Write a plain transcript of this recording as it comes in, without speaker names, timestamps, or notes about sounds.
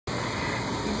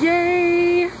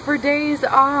Yay for days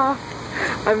off.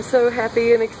 I'm so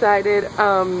happy and excited.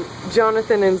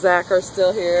 Jonathan and Zach are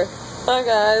still here. Hi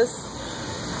guys.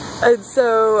 And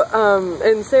so,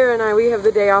 and Sarah and I, we have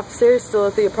the day off. Sarah's still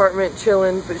at the apartment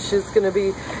chilling, but she's gonna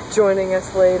be joining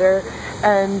us later.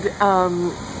 And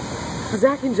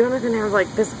Zach and Jonathan have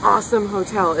like this awesome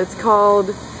hotel. It's called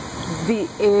The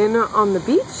Inn on the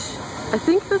Beach. I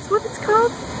think that's what it's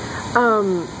called.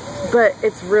 But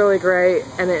it's really great,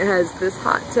 and it has this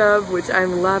hot tub, which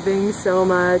I'm loving so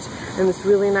much, and this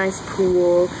really nice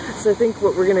pool. So I think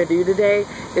what we're gonna do today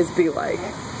is be like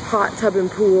hot tub and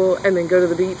pool, and then go to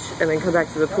the beach, and then come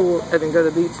back to the pool, and then go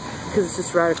to the beach, because it's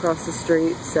just right across the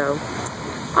street. So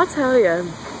I'll tell you,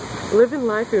 living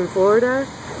life in Florida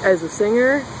as a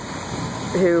singer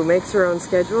who makes her own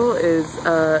schedule is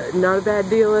not a bad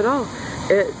deal at all.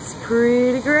 It's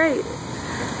pretty great.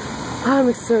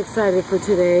 I'm so excited for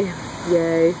today.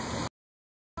 Yay.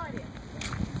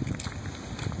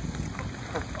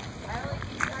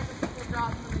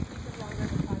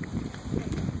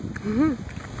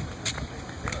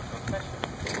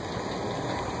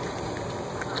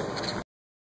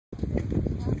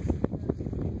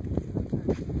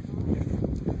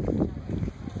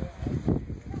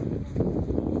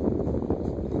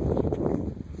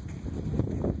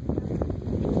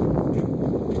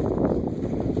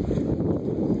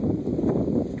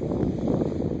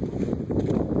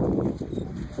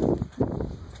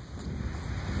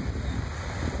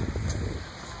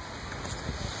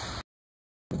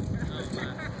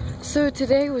 So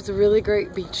today was a really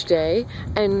great beach day,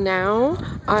 and now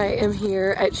I am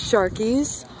here at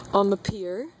Sharky's on the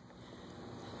pier.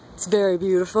 It's very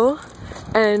beautiful,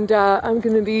 and I'm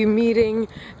gonna be meeting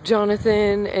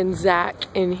Jonathan and Zach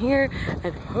in here,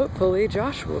 and hopefully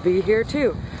Josh will be here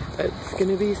too. It's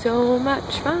gonna be so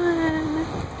much fun.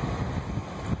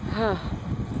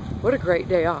 What a great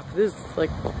day off. This is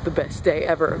like the best day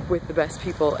ever with the best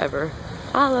people ever.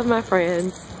 I love my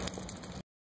friends.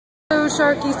 So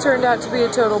Sharky's turned out to be a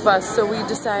total bust, so we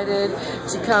decided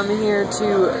to come here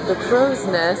to the Crow's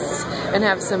Nest and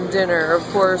have some dinner. Of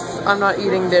course, I'm not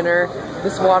eating dinner.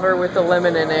 This water with the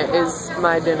lemon in it is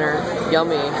my dinner.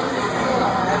 Yummy.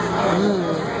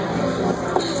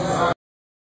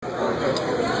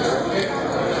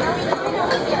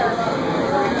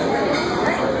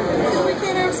 We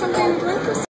can have something to drink.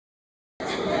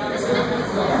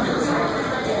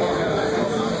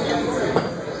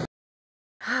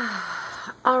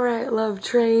 Alright, love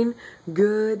train,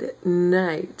 good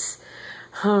night.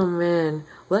 Oh man,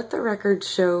 let the record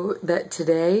show that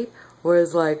today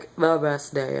was like the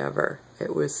best day ever.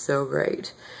 It was so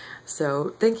great.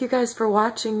 So thank you guys for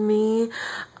watching me.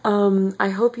 I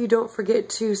hope you don't forget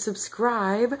to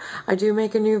subscribe. I do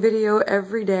make a new video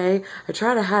every day. I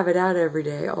try to have it out every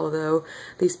day, although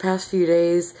these past few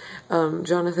days,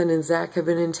 Jonathan and Zach have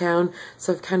been in town,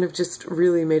 so I've kind of just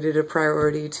really made it a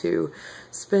priority to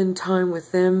spend time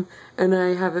with them, and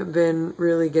I haven't been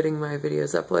really getting my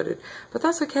videos uploaded. But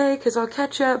that's okay, because I'll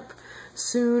catch up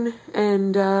soon,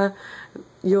 and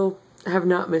you'll have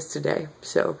not missed a day.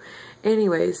 So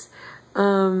anyways,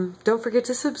 don't forget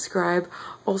to subscribe.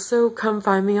 Also, come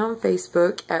find me on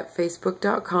Facebook at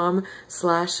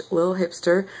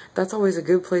facebook.com/lilhipster. That's always a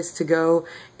good place to go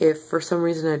if for some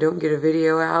reason I don't get a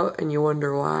video out and you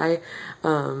wonder why,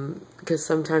 because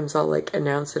sometimes I'll like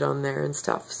announce it on there and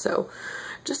stuff. So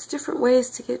just different ways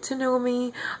to get to know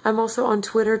me. I'm also on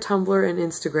Twitter, Tumblr, and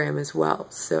Instagram as well,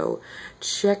 so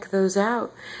check those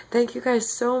out. Thank you guys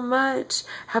so much.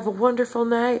 Have a wonderful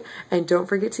night, and don't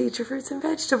forget to eat your fruits and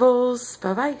vegetables.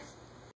 Bye-bye.